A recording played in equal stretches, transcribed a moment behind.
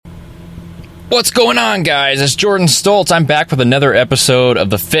What's going on, guys? It's Jordan Stoltz. I'm back with another episode of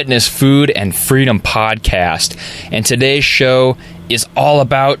the Fitness, Food, and Freedom Podcast. And today's show is all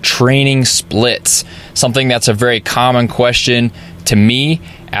about training splits, something that's a very common question to me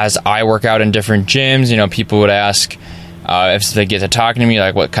as I work out in different gyms. You know, people would ask if they get to talking to me,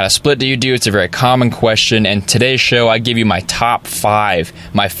 like, what kind of split do you do? It's a very common question. And today's show, I give you my top 5,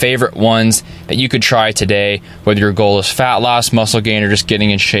 my favorite ones that you could try today, whether your goal is fat loss, muscle gain, or just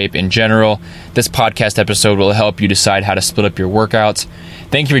getting in shape in general. This podcast episode will help you decide how to split up your workouts.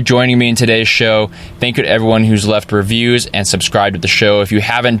 Thank you for joining me in today's show. Thank you to everyone who's left reviews and subscribed to the show. If you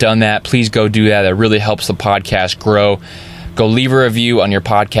haven't done that, please go do that. It really helps the podcast grow. Go leave a review on your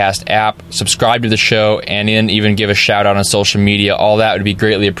podcast app, subscribe to the show, and even give a shout out on social media. All that would be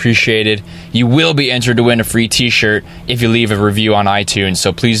greatly appreciated. You will be entered to win a free t-shirt if you leave a review on iTunes,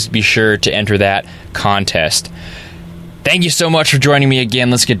 so please be sure to enter that contest. Thank you so much for joining me again.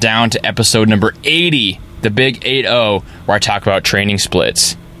 Let's get down to episode number 80, the big 80, where I talk about training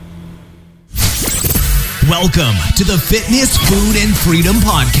splits. Welcome to the Fitness, Food, and Freedom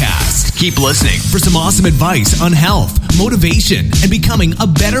Podcast. Keep listening for some awesome advice on health, motivation, and becoming a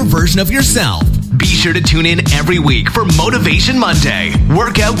better version of yourself. Be sure to tune in every week for Motivation Monday,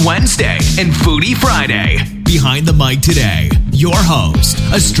 Workout Wednesday, and Foodie Friday. Behind the mic today, your host,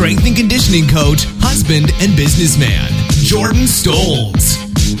 a strength and conditioning coach, husband, and businessman, Jordan Stoltz.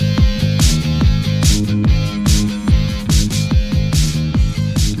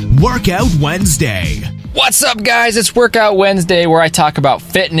 Workout Wednesday. What's up, guys? It's Workout Wednesday, where I talk about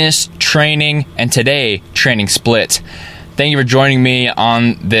fitness, training, and today, training splits. Thank you for joining me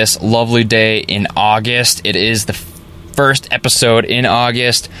on this lovely day in August. It is the first episode in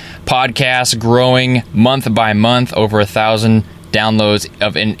August. Podcast growing month by month, over 1,000 downloads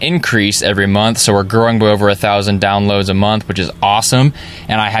of an increase every month. So we're growing by over 1,000 downloads a month, which is awesome.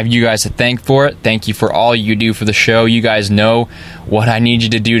 And I have you guys to thank for it. Thank you for all you do for the show. You guys know what I need you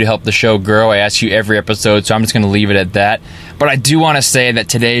to do to help the show grow. I ask you every episode, so I'm just going to leave it at that. But I do want to say that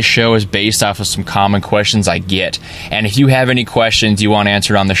today's show is based off of some common questions I get. And if you have any questions you want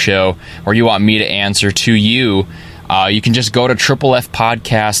answered on the show, or you want me to answer to you, you can just go to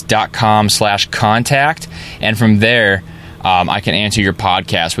triplefpodcast.com/contact. And from there, I can answer your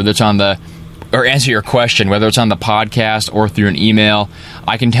podcast, answer your question, whether it's on the podcast or through an email.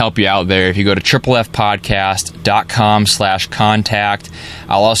 I can help you out there if you go to triplefpodcast.com/contact.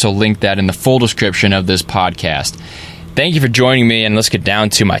 I'll also link that in the full description of this podcast. Thank you for joining me, and let's get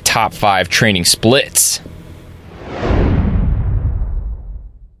down to my top 5 training splits.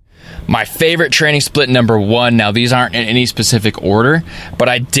 My favorite training split number 1. Now, these aren't in any specific order, but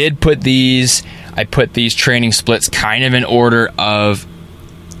I put these training splits kind of in order of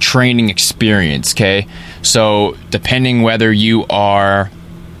training experience, okay? So depending whether you are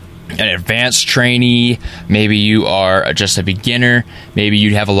an advanced trainee, maybe you are just a beginner, maybe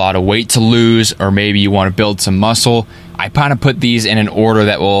you have a lot of weight to lose, or maybe you want to build some muscle, I kind of put these in an order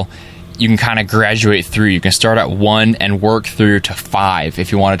that you can kind of graduate through. You can start at 1 and work through to 5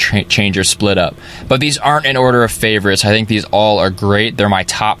 if you want to change your split up. But these aren't in order of favorites. I think these all are great. They're my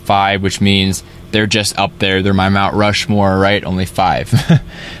top 5, which means they're just up there. They're my Mount Rushmore, right? Only 5.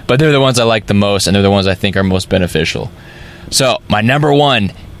 But they're the ones I like the most, and they're the ones I think are most beneficial. So my number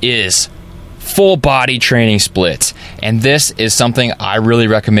 1 is full body training splits. And this is something I really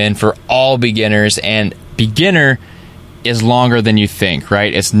recommend for all beginners. And beginner is longer than you think,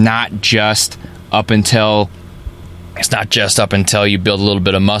 right? It's not just up until you build a little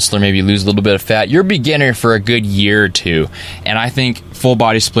bit of muscle or maybe lose a little bit of fat. You're a beginner for a good year or two. And I think full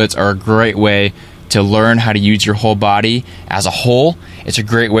body splits are a great way to learn how to use your whole body as a whole. It's a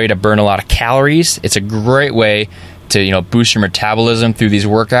great way to burn a lot of calories. It's a great way to boost your metabolism through these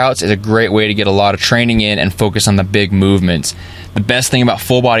workouts. It's a great way to get a lot of training in and focus on the big movements. The best thing about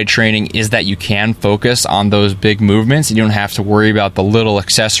full body training is that you can focus on those big movements. You don't have to worry about the little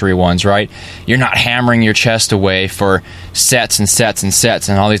accessory ones, right? You're not hammering your chest away for sets and sets and sets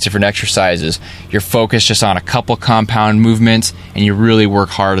and all these different exercises. You're focused just on a couple compound movements, and you really work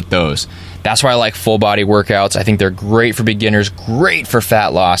hard at those. That's why I like full body workouts. I think they're great for beginners, great for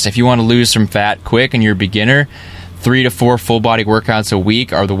fat loss. If you want to lose some fat quick and you're a beginner, 3 to 4 full body workouts a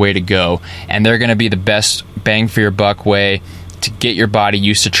week are the way to go. And they're going to be the best bang for your buck way to get your body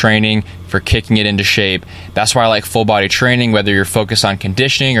used to training, for kicking it into shape. That's why I like full body training, whether you're focused on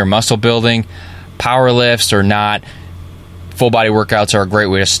conditioning or muscle building, power lifts or not. Full body workouts are a great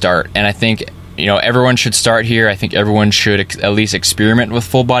way to start. And I think everyone should start here. I think everyone should at least experiment with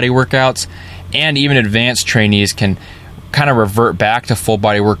full body workouts. And even advanced trainees can kind of revert back to full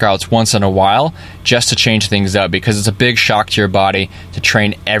body workouts once in a while just to change things up, because it's a big shock to your body to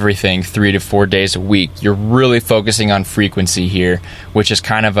train everything 3 to 4 days a week. You're really focusing on frequency here, which is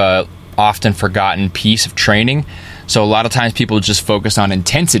kind of a often forgotten piece of training. So a lot of times people just focus on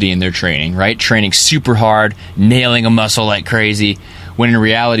intensity in their training, right? Training super hard, nailing a muscle like crazy, when in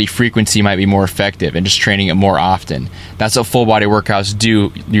reality frequency might be more effective and just training it more often. That's what full body workouts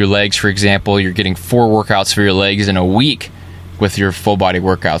do. Your legs, for example, you're getting 4 workouts for your legs in a week with your full body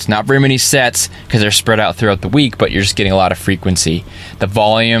workouts. Not very many sets because they're spread out throughout the week, but you're just getting a lot of frequency. The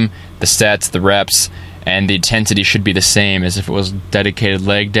volume, the sets, the reps, and the intensity should be the same as if it was dedicated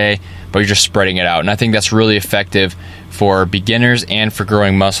leg day, but you're just spreading it out. And I think that's really effective for beginners and for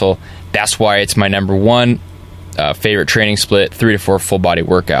growing muscle. That's why it's my number one favorite training split, 3 to 4 full body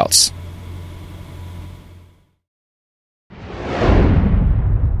workouts.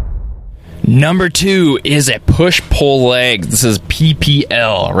 Number 2 is a push-pull legs. This is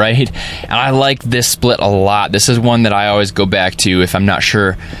PPL, right? And I like this split a lot. This is one that I always go back to if I'm not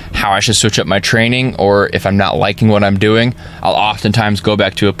sure how I should switch up my training, or if I'm not liking what I'm doing. I'll oftentimes go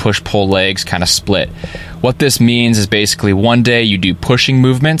back to a push-pull legs kind of split. What this means is basically one day you do pushing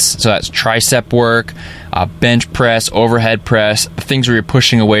movements, so that's tricep work, bench press, overhead press, things where you're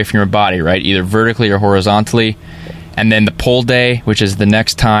pushing away from your body, right? Either vertically or horizontally. And then the pull day, which is the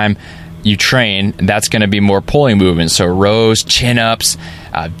next time you train, that's going to be more pulling movements. So rows, chin-ups,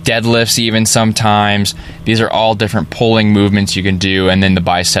 deadlifts even sometimes. These are all different pulling movements you can do, and then the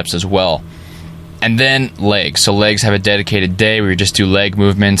biceps as well. And then legs. So legs have a dedicated day where you just do leg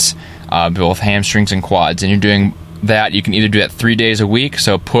movements, both hamstrings and quads. And you're doing that, you can either do that 3 days a week,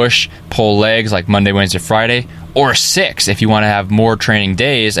 so push, pull legs like Monday, Wednesday, Friday, or 6 if you want to have more training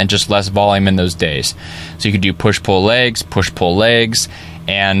days and just less volume in those days. So you can do push, pull legs,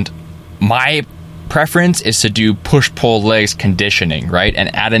 and my preference is to do push-pull legs conditioning, right?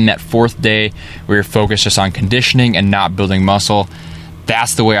 And add in that 4th day where you're focused just on conditioning and not building muscle.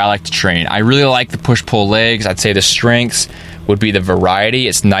 That's the way I like to train. I really like the push-pull legs. I'd say the strengths would be the variety.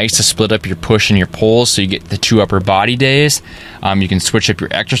 It's nice to split up your push and your pulls so you get the 2 upper body days. You can switch up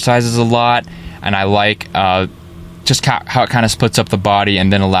your exercises a lot, and I like just how it kind of splits up the body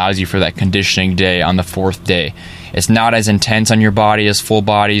and then allows you for that conditioning day on the 4th day. It's not as intense on your body as full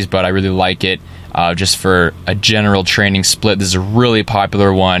bodies, but I really like it just for a general training split. This is a really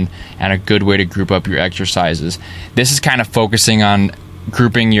popular one and a good way to group up your exercises. This is kind of focusing on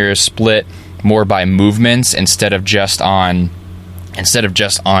grouping your split more by movements instead of just on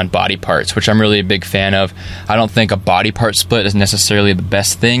body parts, which I'm really a big fan of. I don't think a body part split is necessarily the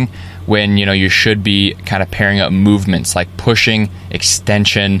best thing when you should be kind of pairing up movements like pushing,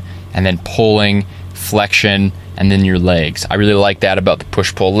 extension, and then pulling, flexion, and then your legs. I really like that about the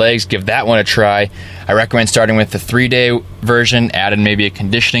push-pull legs. Give that one a try. I recommend starting with the 3-day version, add in maybe a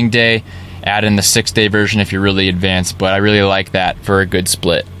conditioning day, add in the 6-day version if you're really advanced, but I really like that for a good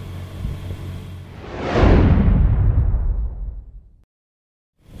split.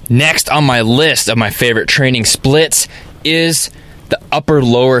 Next on my list of my favorite training splits is the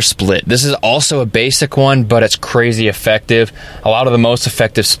upper-lower split. This is also a basic one, but it's crazy effective. A lot of the most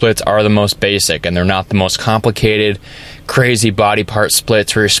effective splits are the most basic, and they're not the most complicated, crazy body part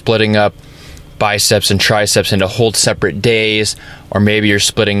splits where you're splitting up biceps and triceps into whole separate days, or maybe you're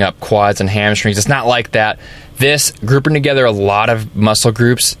splitting up quads and hamstrings. It's not like that. This, grouping together a lot of muscle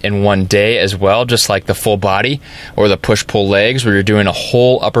groups in one day as well, just like the full body or the push-pull legs, where you're doing a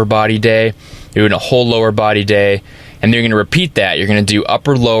whole upper body day, you're doing a whole lower body day, and you're going to repeat that. You're going to do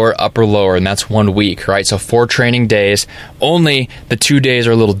upper, lower, and that's 1 week, right? So 4 training days. Only the 2 days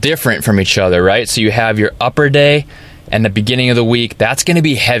are a little different from each other, right? So you have your upper day and the beginning of the week. That's going to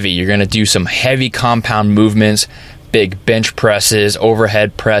be heavy. You're going to do some heavy compound movements, big bench presses,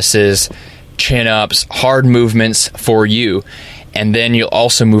 overhead presses, chin-ups, hard movements for you. And then you'll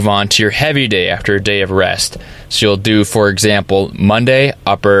also move on to your heavy day after a day of rest. So you'll do, for example, Monday,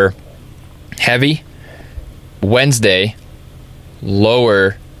 upper heavy, Wednesday,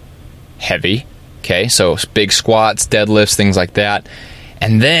 lower heavy, okay, so big squats, deadlifts, things like that.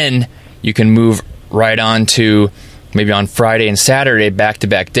 And then you can move right on to maybe on Friday and Saturday,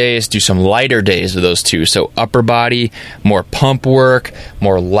 back-to-back days, do some lighter days of those two. So upper body, more pump work,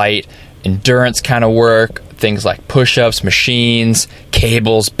 more light endurance kind of work, things like push-ups, machines,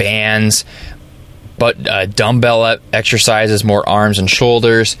 cables, bands, but dumbbell exercises, more arms and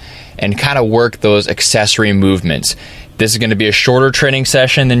shoulders, and kind of work those accessory movements. This is going to be a shorter training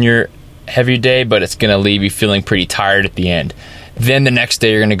session than your heavy day, but it's going to leave you feeling pretty tired at the end. Then the next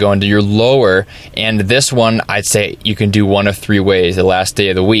day you're going to go into your lower, and this one I'd say you can do one of three ways the last day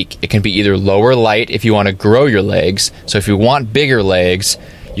of the week. It can be either lower light if you want to grow your legs. So if you want bigger legs,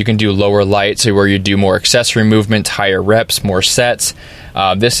 you can do lower light, so where you do more accessory movements, higher reps, more sets.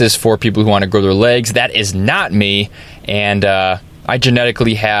 This is for people who want to grow their legs. That is not me, and I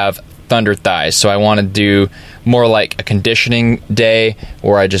genetically have thunder thighs, so I want to do more like a conditioning day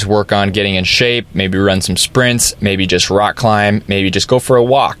where I just work on getting in shape, maybe run some sprints, maybe just rock climb, maybe just go for a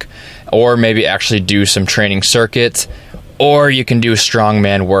walk, or maybe actually do some training circuits. Or you can do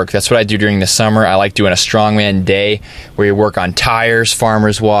strongman work. That's what I do during the summer. I like doing a strongman day where you work on tires,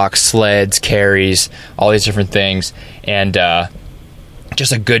 farmer's walks, sleds, carries, all these different things, and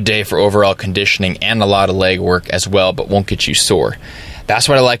just a good day for overall conditioning and a lot of leg work as well, but won't get you sore. That's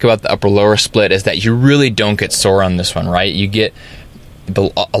what I like about the upper-lower split, is that you really don't get sore on this one, right? You get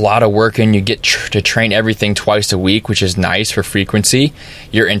a lot of work in. You get to train everything twice a week, which is nice for frequency.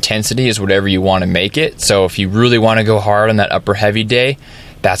 Your intensity is whatever you want to make it. So if you really want to go hard on that upper heavy day,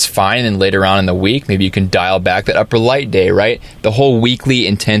 that's fine. And later on in the week, maybe you can dial back that upper light day, right? The whole weekly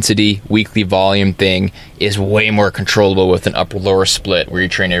intensity, weekly volume thing is way more controllable with an upper-lower split where you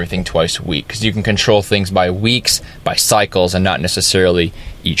train everything twice a week, because you can control things by weeks, by cycles, and not necessarily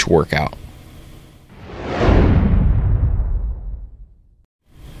each workout.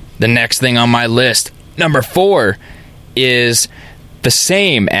 The next thing on my list, number 4, is the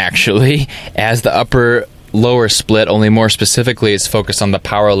same actually as the upper-lower split, only more specifically it's focused on the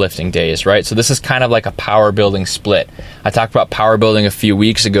powerlifting days, right? So this is kind of like a power building split. I talked about power building a few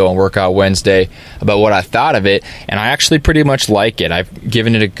weeks ago on Workout Wednesday about what I thought of it, and I actually pretty much like it. I've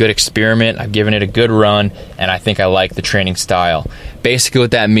given it a good experiment, I've given it a good run, and I think I like the training style. Basically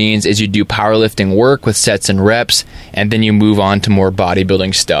what that means is you do powerlifting work with sets and reps, and then you move on to more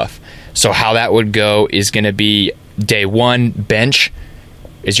bodybuilding stuff. So how that would go is going to be day 1, bench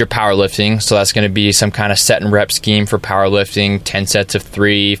is your powerlifting. So that's going to be some kind of set and rep scheme for powerlifting, 10 sets of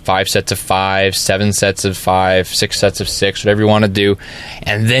 3, 5 sets of 5, 7 sets of 5, 6 sets of 6, whatever you want to do.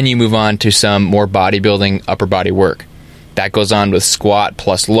 And then you move on to some more bodybuilding upper body work. That goes on with squat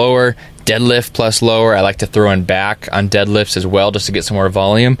plus lower, deadlift plus lower. I like to throw in back on deadlifts as well just to get some more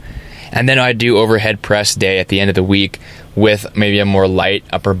volume. And then I do overhead press day at the end of the week with maybe a more light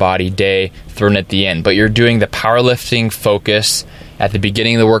upper body day thrown at the end. But you're doing the powerlifting focus at the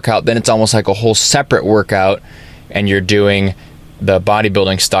beginning of the workout, then it's almost like a whole separate workout, and you're doing the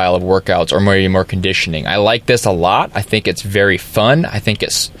bodybuilding style of workouts or maybe more conditioning. I like this a lot. I think it's very fun. I think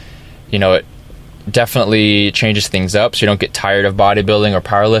it's, it definitely changes things up so you don't get tired of bodybuilding or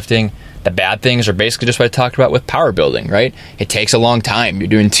powerlifting. The bad things are basically just what I talked about with power building, right? It takes a long time. You're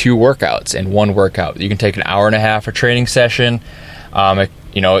doing 2 workouts in one workout. You can take an hour and a half for training session.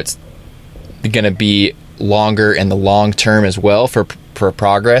 It's going to be longer in the long term as well for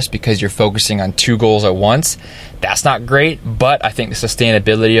progress because you're focusing on 2 goals at once. That's not great, but I think the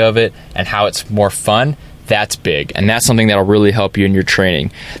sustainability of it and how it's more fun, that's big, and that's something that'll really help you in your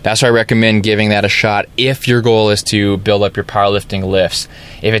training. That's why I recommend giving that a shot if your goal is to build up your powerlifting lifts.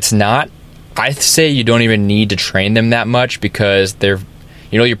 If it's not, I say you don't even need to train them that much because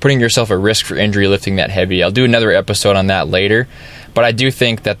you're putting yourself at risk for injury lifting that heavy. I'll do another episode on that later, but I do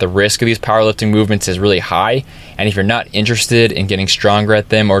think that the risk of these powerlifting movements is really high, and if you're not interested in getting stronger at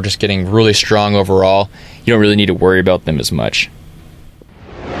them or just getting really strong overall, you don't really need to worry about them as much.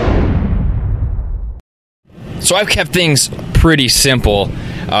 So I've kept things pretty simple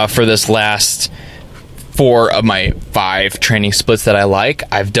for this last 4 of my 5 training splits that I like.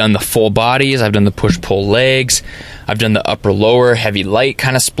 I've done the full bodies, I've done the push-pull legs, I've done the upper-lower, heavy-light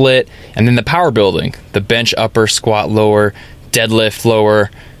kind of split, and then the power building, the bench upper, squat lower, deadlift lower,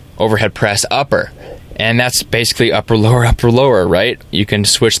 overhead press upper. And that's basically upper-lower, right? You can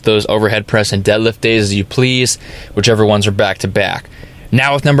switch those overhead press and deadlift days as you please, whichever ones are back-to-back.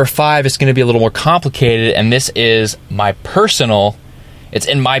 Now with number 5, it's going to be a little more complicated, and this is it's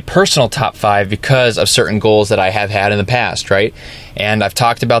in my personal top 5 because of certain goals that I have had in the past, right? And I've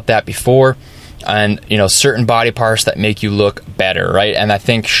talked about that before, and certain body parts that make you look better, right? And I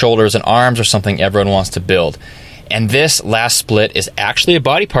think shoulders and arms are something everyone wants to build. And this last split is actually a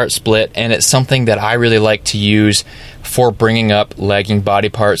body part split, and it's something that I really like to use for bringing up lagging body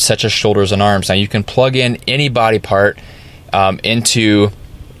parts such as shoulders and arms. Now you can plug in any body part into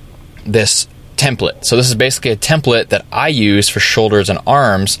this template. So this is basically a template that I use for shoulders and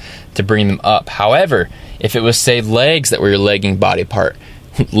arms to bring them up. However, if it was, say, legs that were your legging body part,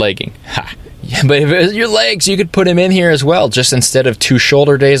 legging, yeah, but if it was your legs, you could put them in here as well. Just instead of 2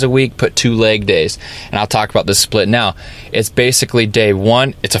 shoulder days a week, put 2 leg days. And I'll talk about this split now. It's basically day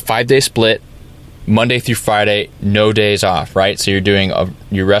 1. It's a 5-day split. Monday through Friday, no days off, right? So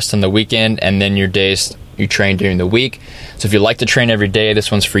you rest on the weekend, and then your days you train during the week. So if you like to train every day,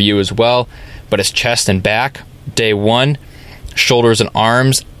 this one's for you as well. But it's chest and back, day 1, shoulders and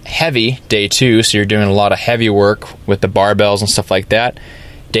arms, heavy, day 2. So you're doing a lot of heavy work with the barbells and stuff like that.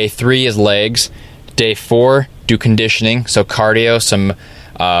 Day 3 is legs. Day 4, do conditioning, so cardio, some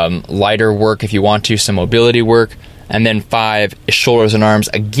lighter work if you want to, some mobility work. And then 5 is shoulders and arms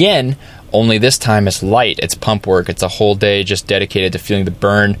again, only this time it's light. It's pump work. It's a whole day just dedicated to feeling the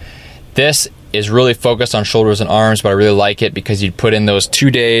burn. This is really focused on shoulders and arms, but I really like it because you put in those 2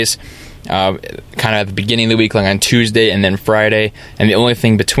 days, kind of at the beginning of the week, like on Tuesday and then Friday, and the only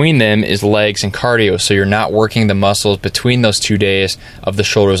thing between them is legs and cardio, so you're not working the muscles between those 2 days of the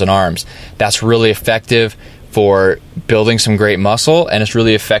shoulders and arms. That's really effective for building some great muscle, and it's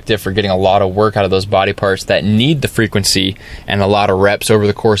really effective for getting a lot of work out of those body parts that need the frequency and a lot of reps over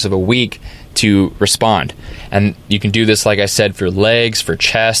the course of a week to respond. And you can do this, like I said, for legs, for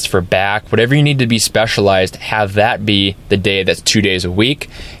chest, for back, whatever you need to be specialized, have that be the day that's 2 days a week,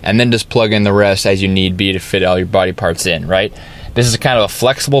 and then just plug in the rest as you need be to fit all your body parts in, right? This is kind of a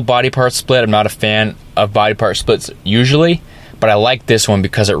flexible body part split. I'm not a fan of body part splits usually, but I like this one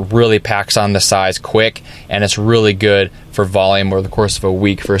because it really packs on the size quick, and it's really good for volume over the course of a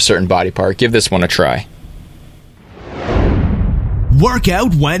week for a certain body part. Give this one a try.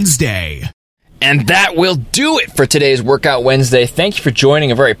 Workout Wednesday. And that will do it for today's Workout Wednesday. Thank you for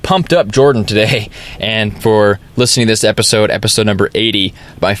joining a very pumped up Jordan today, and for listening to this episode number 80,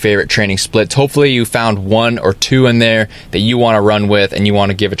 my favorite training splits. Hopefully you found 1 or 2 in there that you want to run with and you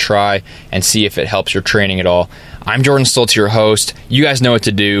want to give a try and see if it helps your training at all. I'm Jordan Stoltz, your host. You guys know what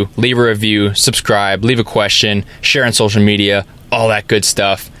to do. Leave a review, subscribe, leave a question, share on social media, all that good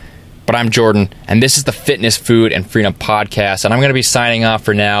stuff. But I'm Jordan, and this is the Fitness, Food, and Freedom Podcast, and I'm going to be signing off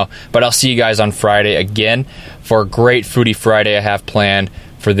for now, but I'll see you guys on Friday again for a great Foodie Friday I have planned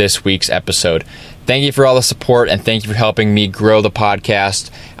for this week's episode. Thank you for all the support, and thank you for helping me grow the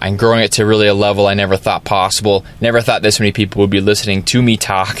podcast. I'm growing it to really a level I never thought possible. Never thought this many people would be listening to me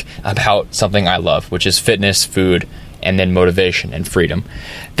talk about something I love, which is fitness, food, and then motivation and freedom.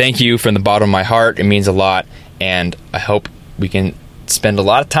 Thank you from the bottom of my heart. It means a lot, and I hope we can spend a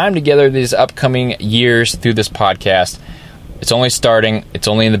lot of time together these upcoming years through this podcast. It's only starting, it's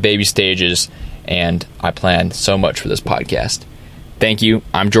only in the baby stages, and I plan so much for this podcast. Thank you.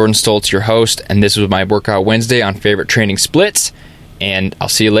 I'm Jordan Stoltz, your host, and this was my Workout Wednesday on favorite training splits, and I'll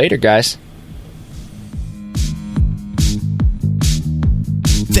see you later, guys.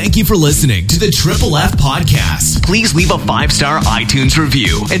 Thank you for listening to the Triple F Podcast. Please leave a 5-star iTunes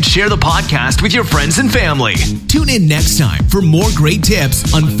review and share the podcast with your friends and family. Tune in next time for more great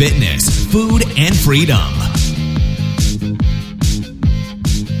tips on fitness, food, and freedom.